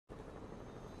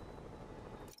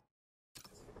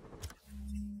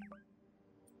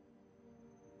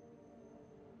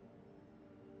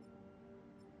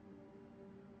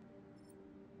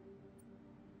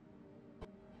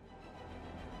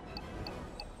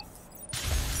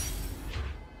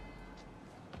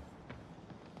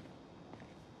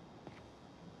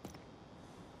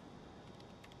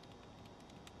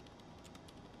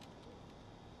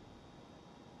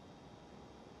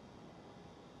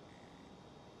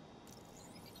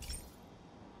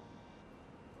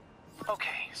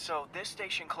Okay, so this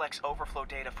station collects overflow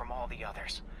data from all the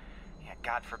others. Yeah,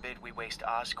 God forbid we waste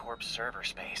Oscorp's server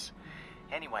space.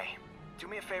 Anyway, do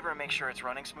me a favor and make sure it's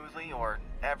running smoothly, or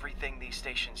everything these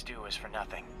stations do is for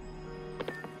nothing.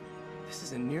 This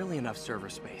isn't nearly enough server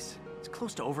space. It's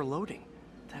close to overloading.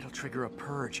 That'll trigger a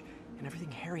purge, and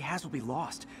everything Harry has will be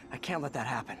lost. I can't let that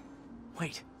happen.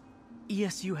 Wait.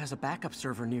 ESU has a backup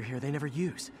server near here they never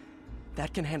use.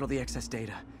 That can handle the excess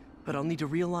data, but I'll need to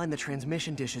realign the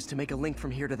transmission dishes to make a link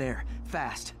from here to there,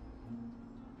 fast.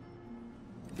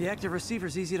 The active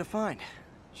receiver's easy to find.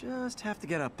 Just have to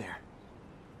get up there.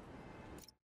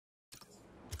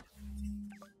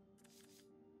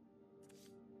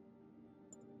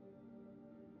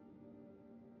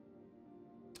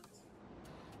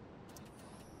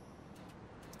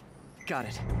 Got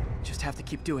it. Just have to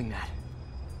keep doing that.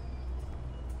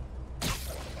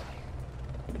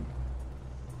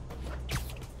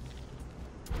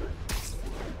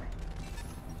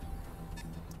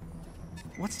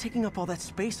 What's taking up all that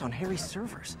space on Harry's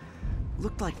servers?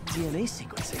 Looked like DNA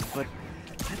sequencing, but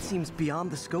that seems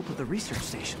beyond the scope of the research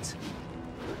stations.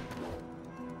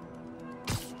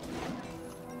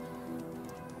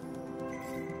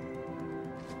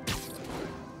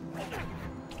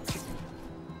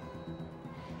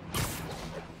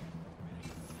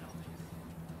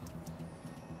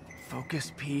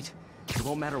 Focus, Pete. It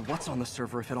won't matter what's on the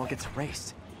server if it all gets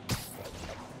erased.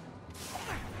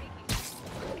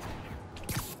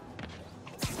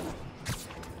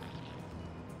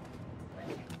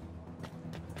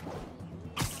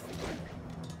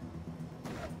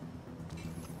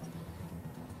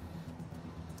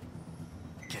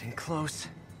 Getting close.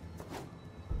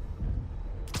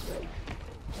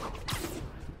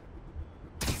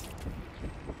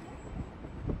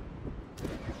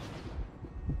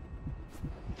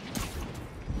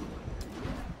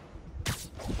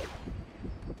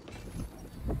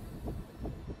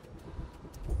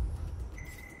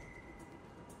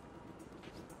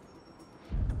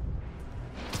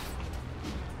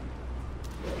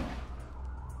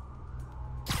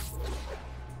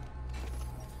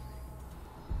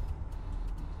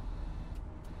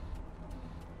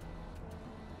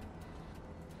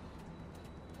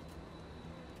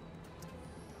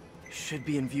 Should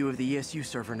be in view of the ESU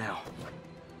server now.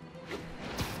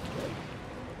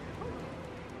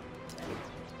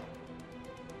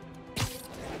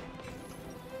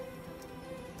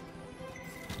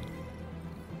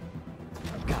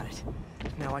 Got it.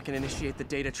 Now I can initiate the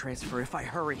data transfer if I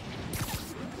hurry.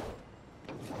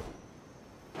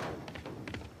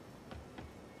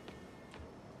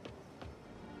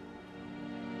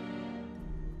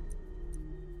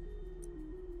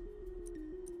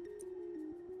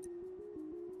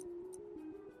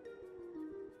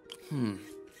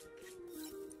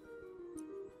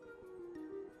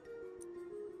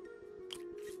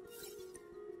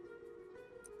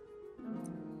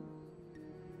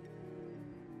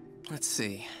 Let's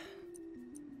see.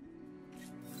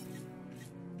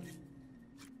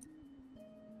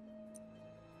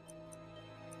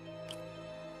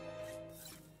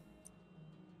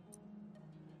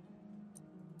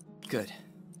 Good.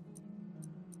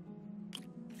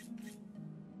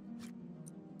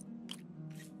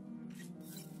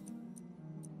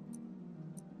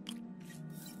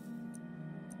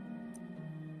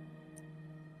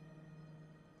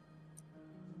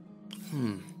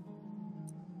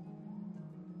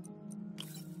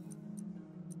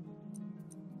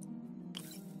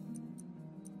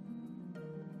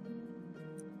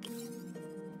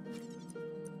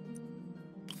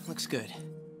 Looks good.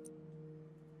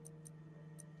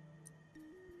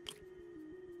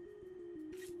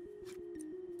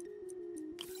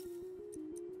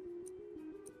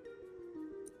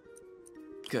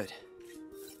 Good.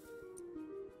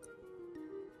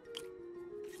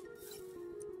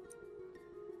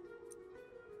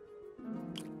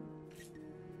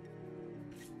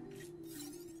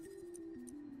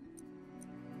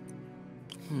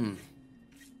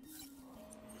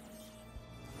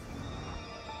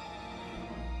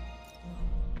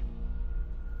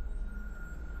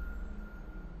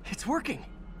 It's working!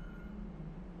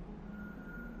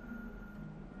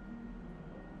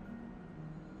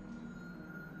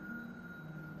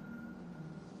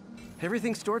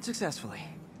 Everything's stored successfully.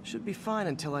 Should be fine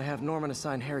until I have Norman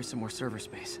assign Harry some more server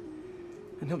space.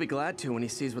 And he'll be glad to when he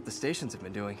sees what the stations have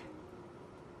been doing.